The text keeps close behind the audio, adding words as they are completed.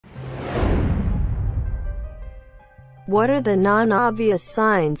What are the non-obvious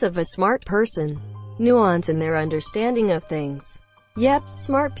signs of a smart person? Nuance in their understanding of things. Yep,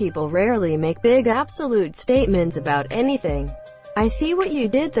 smart people rarely make big absolute statements about anything. I see what you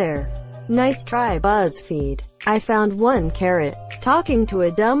did there. Nice try, BuzzFeed. I found one carrot. Talking to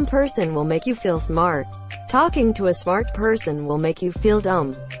a dumb person will make you feel smart. Talking to a smart person will make you feel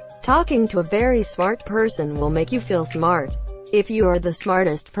dumb. Talking to a very smart person will make you feel smart. If you are the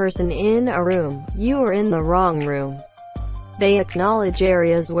smartest person in a room, you are in the wrong room. They acknowledge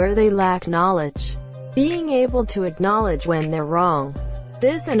areas where they lack knowledge. Being able to acknowledge when they're wrong.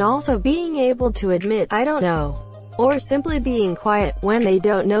 This and also being able to admit, I don't know. Or simply being quiet when they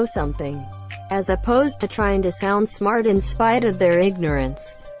don't know something. As opposed to trying to sound smart in spite of their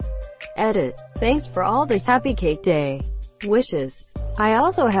ignorance. Edit. Thanks for all the Happy Cake Day wishes. I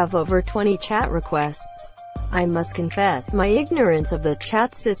also have over 20 chat requests. I must confess my ignorance of the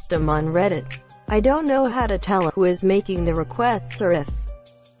chat system on Reddit. I don't know how to tell who is making the requests or if,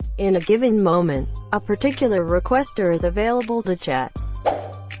 in a given moment, a particular requester is available to chat.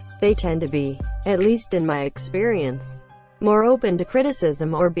 They tend to be, at least in my experience, more open to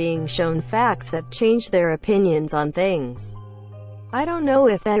criticism or being shown facts that change their opinions on things. I don't know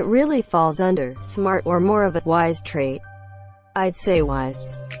if that really falls under smart or more of a wise trait. I'd say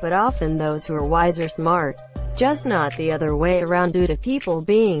wise, but often those who are wise are smart, just not the other way around due to people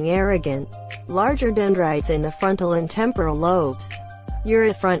being arrogant. Larger dendrites in the frontal and temporal lobes. You're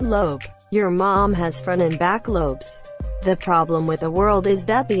a front lobe. Your mom has front and back lobes. The problem with the world is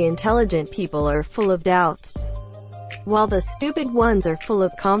that the intelligent people are full of doubts, while the stupid ones are full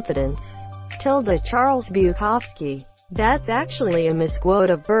of confidence. Charles Bukowski. That's actually a misquote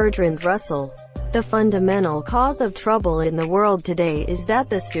of Bertrand Russell. The fundamental cause of trouble in the world today is that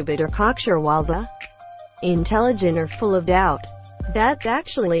the stupid are cocksure while the intelligent are full of doubt. That's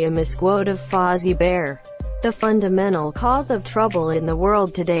actually a misquote of Fozzie Bear. The fundamental cause of trouble in the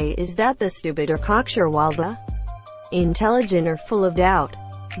world today is that the stupid are cocksure while the intelligent are full of doubt.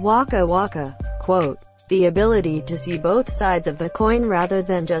 Waka Waka. Quote. The ability to see both sides of the coin rather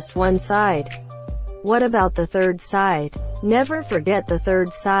than just one side. What about the third side? Never forget the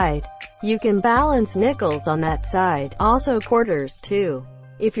third side. You can balance nickels on that side. Also quarters too,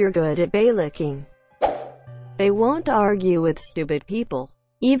 if you're good at baylicking. They won't argue with stupid people.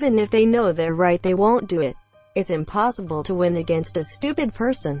 Even if they know they're right, they won't do it. It's impossible to win against a stupid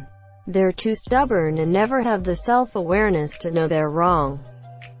person. They're too stubborn and never have the self-awareness to know they're wrong.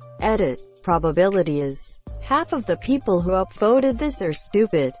 Edit. Probability is, half of the people who upvoted this are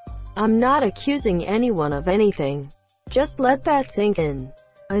stupid. I'm not accusing anyone of anything. Just let that sink in.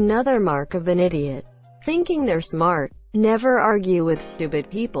 Another mark of an idiot. Thinking they're smart. Never argue with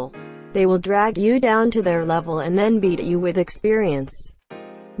stupid people. They will drag you down to their level and then beat you with experience.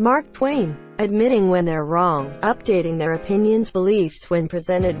 Mark Twain. Admitting when they're wrong. Updating their opinions, beliefs when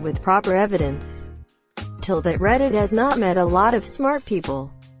presented with proper evidence. That Reddit has not met a lot of smart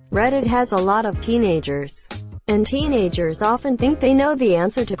people. Reddit has a lot of teenagers. And teenagers often think they know the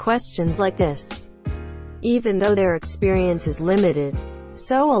answer to questions like this, even though their experience is limited.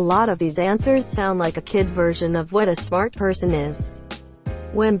 So a lot of these answers sound like a kid version of what a smart person is.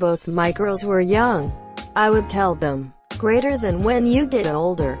 When both my girls were young, I would tell them, greater than when you get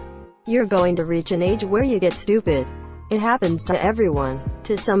older, you're going to reach an age where you get stupid. It happens to everyone,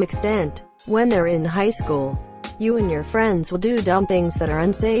 to some extent. When they're in high school, you and your friends will do dumb things that are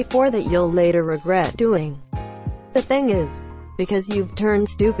unsafe or that you'll later regret doing. The thing is, because you've turned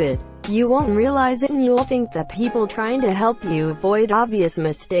stupid, you won't realize it and you'll think that people trying to help you avoid obvious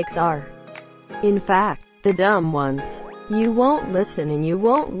mistakes are, in fact, the dumb ones. You won't listen and you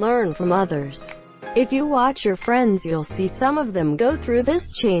won't learn from others. If you watch your friends, you'll see some of them go through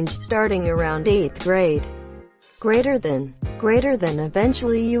this change starting around 8th grade. Greater than,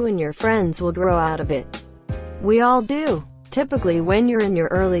 eventually you and your friends will grow out of it. We all do, typically when you're in your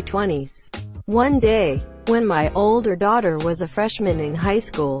early 20s. One day, when my older daughter was a freshman in high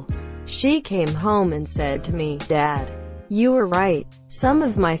school, she came home and said to me, "Dad, you were right. Some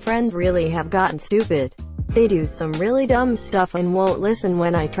of my friends really have gotten stupid. They do some really dumb stuff and won't listen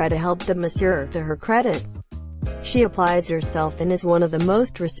when I try to help them." To her credit, she applies herself and is one of the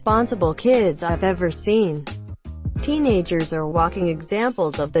most responsible kids I've ever seen. Teenagers are walking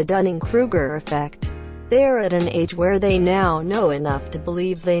examples of the Dunning-Kruger effect. They're at an age where they now know enough to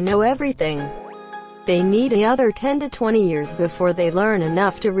believe they know everything. They need another 10 to 20 years before they learn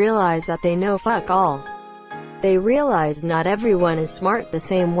enough to realize that they know fuck all. They realize not everyone is smart the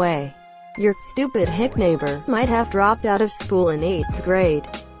same way. Your stupid hick neighbor might have dropped out of school in 8th grade,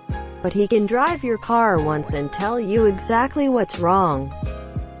 but he can drive your car once and tell you exactly what's wrong.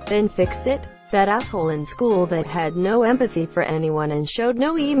 Then fix it. That asshole in school that had no empathy for anyone and showed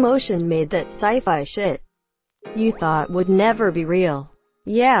no emotion made that sci-fi shit you thought would never be real.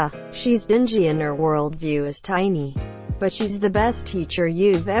 Yeah, she's dingy and her worldview is tiny. But she's the best teacher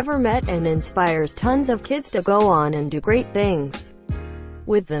you've ever met and inspires tons of kids to go on and do great things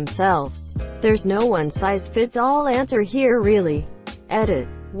with themselves. There's no one-size-fits-all answer here really. Edit.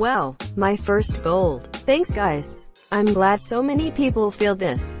 Wow, my first gold. Thanks guys. I'm glad so many people feel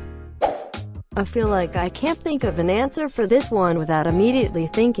this. I feel like I can't think of an answer for this one without immediately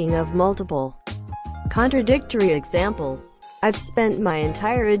thinking of multiple contradictory examples. I've spent my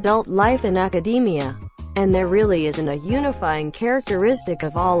entire adult life in academia, and there really isn't a unifying characteristic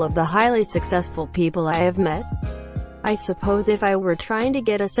of all of the highly successful people I have met. I suppose if I were trying to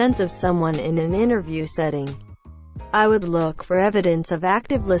get a sense of someone in an interview setting, I would look for evidence of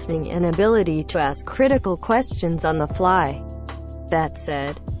active listening and ability to ask critical questions on the fly. That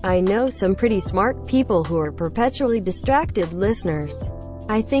said, I know some pretty smart people who are perpetually distracted listeners.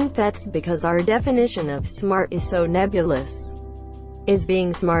 I think that's because our definition of smart is so nebulous. Is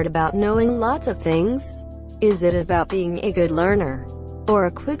being smart about knowing lots of things? Is it about being a good learner? Or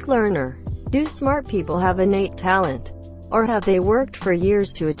a quick learner? Do smart people have innate talent? Or have they worked for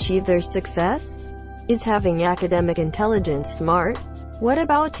years to achieve their success? Is having academic intelligence smart? What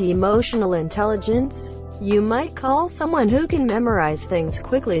about emotional intelligence? You might call someone who can memorize things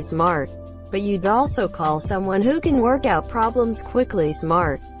quickly smart, but you'd also call someone who can work out problems quickly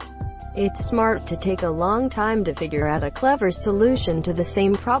smart. It's smart to take a long time to figure out a clever solution to the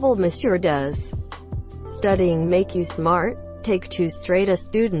same problem as yours does. Studying make you smart? Take two straight-A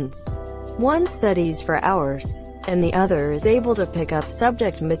students. One studies for hours, and the other is able to pick up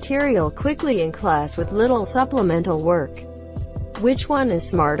subject material quickly in class with little supplemental work. Which one is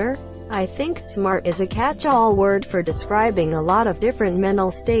smarter? I think smart is a catch-all word for describing a lot of different mental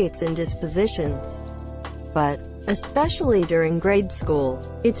states and dispositions. But, especially during grade school,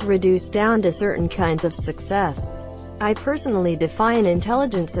 it's reduced down to certain kinds of success. I personally define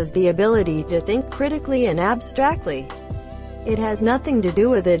intelligence as the ability to think critically and abstractly. It has nothing to do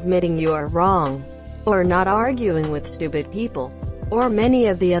with admitting you are wrong, or not arguing with stupid people, or many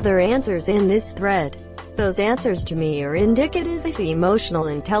of the other answers in this thread. Those answers to me are indicative of emotional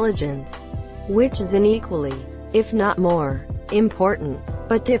intelligence, which is an equally, if not more, important,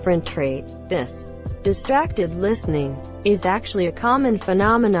 but different trait. This distracted listening is actually a common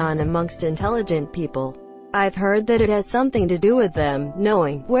phenomenon amongst intelligent people. I've heard that it has something to do with them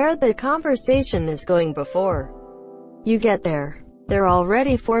knowing where the conversation is going before you get there. They're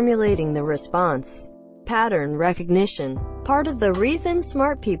already formulating the response. Pattern recognition. Part of the reason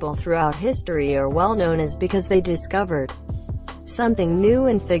smart people throughout history are well known is because they discovered something new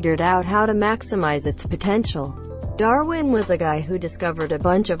and figured out how to maximize its potential. Darwin was a guy who discovered a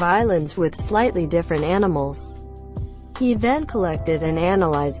bunch of islands with slightly different animals. He then collected and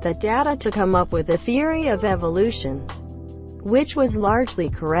analyzed that data to come up with a theory of evolution, which was largely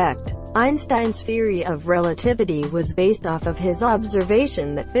correct. Einstein's theory of relativity was based off of his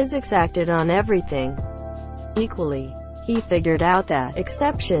observation that physics acted on everything equally. He figured out that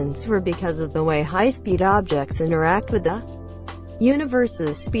exceptions were because of the way high-speed objects interact with the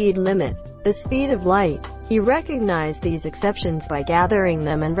universe's speed limit, the speed of light. He recognized these exceptions by gathering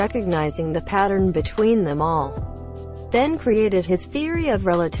them and recognizing the pattern between them all, then created his theory of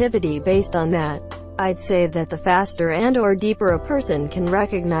relativity based on that. I'd say that the faster and/or deeper a person can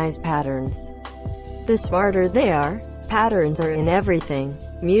recognize patterns, the smarter they are. Patterns are in everything: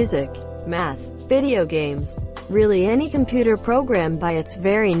 music, math, video games, really any computer program by its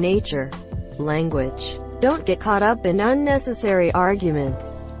very nature. Language. Don't get caught up in unnecessary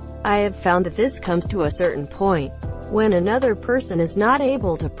arguments. I have found that this comes to a certain point when another person is not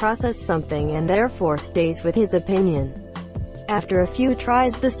able to process something and therefore stays with his opinion. After a few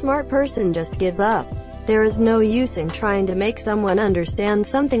tries, the smart person just gives up. There is no use in trying to make someone understand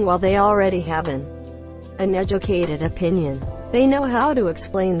something while they already have an educated opinion. They know how to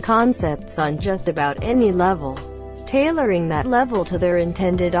explain concepts on just about any level, tailoring that level to their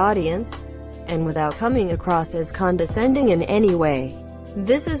intended audience, and without coming across as condescending in any way.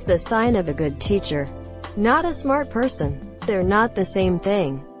 This is the sign of a good teacher, not a smart person. They're not the same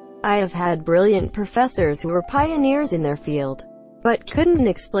thing. I have had brilliant professors who were pioneers in their field, but couldn't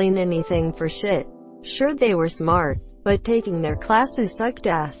explain anything for shit. Sure, they were smart, but taking their classes sucked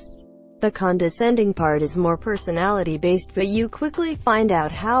ass. The condescending part is more personality-based, but you quickly find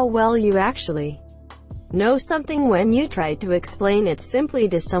out how well you actually know something when you try to explain it simply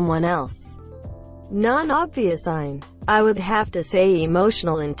to someone else. Non-obvious sign. I would have to say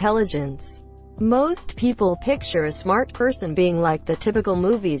emotional intelligence. Most people picture a smart person being like the typical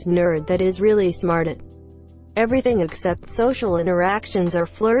movies nerd that is really smart at everything except social interactions or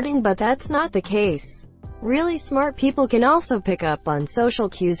flirting, but that's not the case. Really smart people can also pick up on social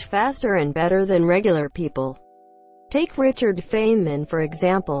cues faster and better than regular people. Take Richard Feynman for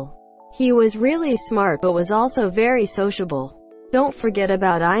example. He was really smart but was also very sociable. Don't forget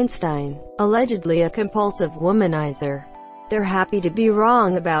about Einstein, allegedly a compulsive womanizer. They're happy to be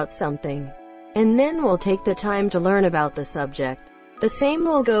wrong about something, and then will take the time to learn about the subject. The same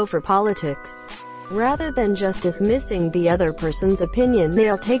will go for politics. Rather than just dismissing the other person's opinion,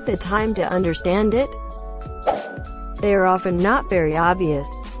 they'll take the time to understand it. They are often not very obvious.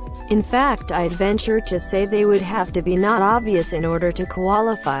 In fact, I'd venture to say they would have to be not obvious in order to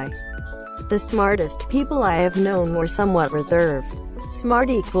qualify. The smartest people I have known were somewhat reserved. Smart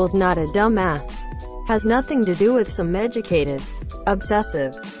equals not a dumbass. Has nothing to do with some educated,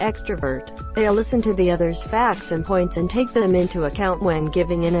 obsessive, extrovert. They'll listen to the other's facts and points and take them into account when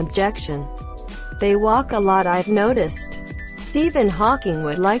giving an objection. They walk a lot, I've noticed. Stephen Hawking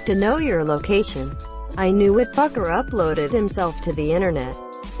would like to know your location. I knew it. Fucker uploaded himself to the internet.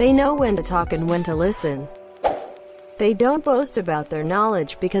 They know when to talk and when to listen. They don't boast about their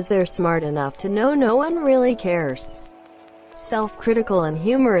knowledge because they're smart enough to know no one really cares. Self-critical and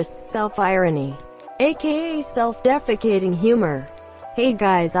humorous, self-irony, aka self-defecating humor. Hey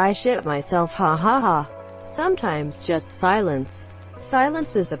guys, I shit myself, ha ha ha. Sometimes just silence.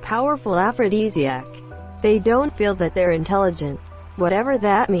 Silence is a powerful aphrodisiac. They don't feel that they're intelligent, whatever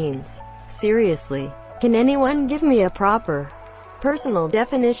that means. Seriously, can anyone give me a proper, personal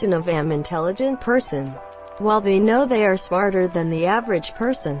definition of an intelligent person? While they know they are smarter than the average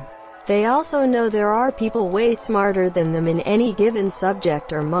person, they also know there are people way smarter than them in any given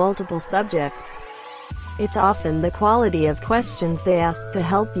subject or multiple subjects. It's often the quality of questions they ask to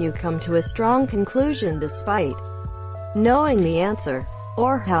help you come to a strong conclusion despite knowing the answer,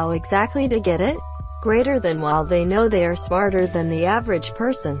 or how exactly to get it, greater than while they know they are smarter than the average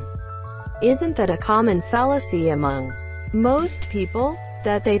person. Isn't that a common fallacy among most people,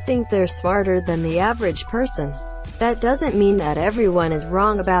 that they think they're smarter than the average person? That doesn't mean that everyone is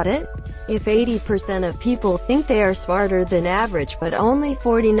wrong about it. If 80% of people think they are smarter than average but only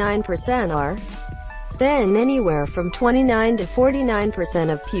 49% are, then anywhere from 29 to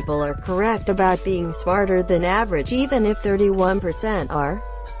 49% of people are correct about being smarter than average, even if 31% are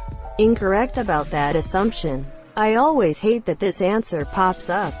incorrect about that assumption. I always hate that this answer pops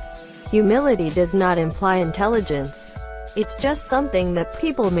up. Humility does not imply intelligence. It's just something that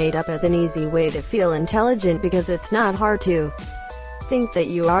people made up as an easy way to feel intelligent because it's not hard to think that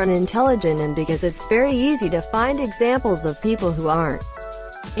you aren't intelligent, and because it's very easy to find examples of people who aren't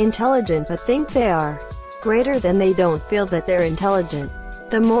intelligent but think they are greater than they don't feel that they're intelligent.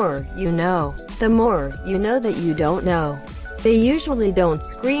 The more you know that you don't know. They usually don't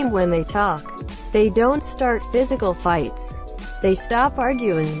scream when they talk. They don't start physical fights. They stop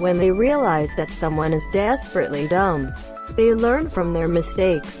arguing when they realize that someone is desperately dumb. They learn from their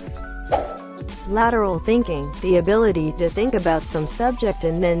mistakes. Lateral thinking, the ability to think about some subject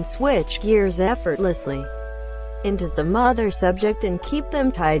and then switch gears effortlessly into some other subject and keep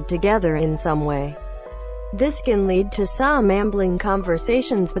them tied together in some way. This can lead to some ambling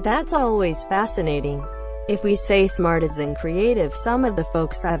conversations, but that's always fascinating. If we say smart as in creative, some of the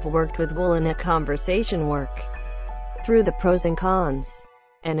folks I've worked with will in a conversation work through the pros and cons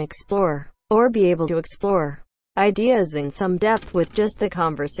and explore, or be able to explore, ideas in some depth with just the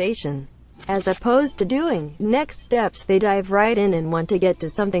conversation. As opposed to doing next steps, they dive right in and want to get to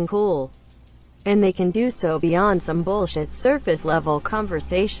something cool. And they can do so beyond some bullshit surface level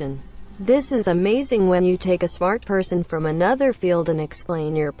conversation. This is amazing when you take a smart person from another field and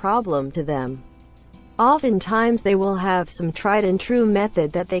explain your problem to them. Oftentimes they will have some tried and true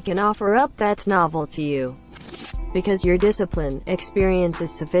method that they can offer up that's novel to you, because your discipline, experience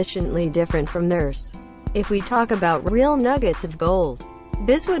is sufficiently different from theirs. If we talk about real nuggets of gold,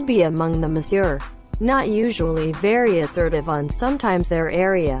 this would be among them. Monsieur, not usually very assertive on sometimes their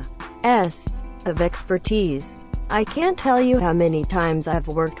area of expertise. I can't tell you how many times I've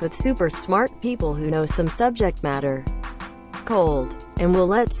worked with super smart people who know some subject matter cold, and will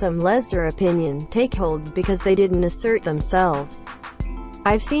let some lesser opinion take hold because they didn't assert themselves.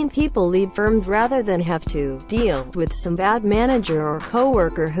 I've seen people leave firms rather than have to deal with some bad manager or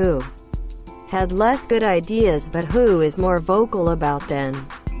coworker who had less good ideas but who is more vocal about them.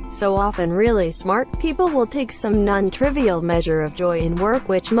 So often really smart people will take some non-trivial measure of joy in work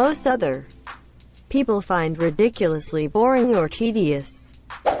which most other people find ridiculously boring or tedious.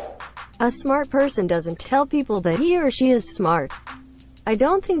 A smart person doesn't tell people that he or she is smart. I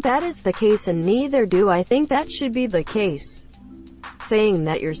don't think that is the case, and neither do I think that should be the case. Saying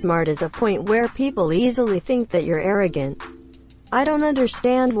that you're smart is a point where people easily think that you're arrogant. I don't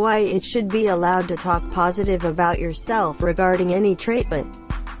understand why it should be allowed to talk positive about yourself regarding any trait but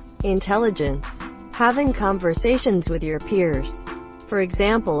intelligence. Having conversations with your peers, for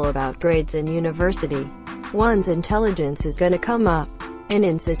example about grades in university, one's intelligence is gonna come up. And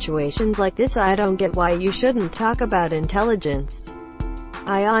in situations like this, I don't get why you shouldn't talk about intelligence.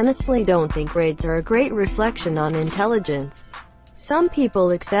 I honestly don't think grades are a great reflection on intelligence. Some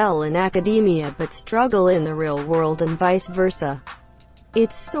people excel in academia but struggle in the real world and vice versa.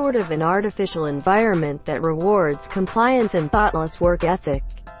 It's sort of an artificial environment that rewards compliance and thoughtless work ethic.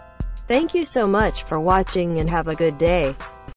 Thank you so much for watching and have a good day.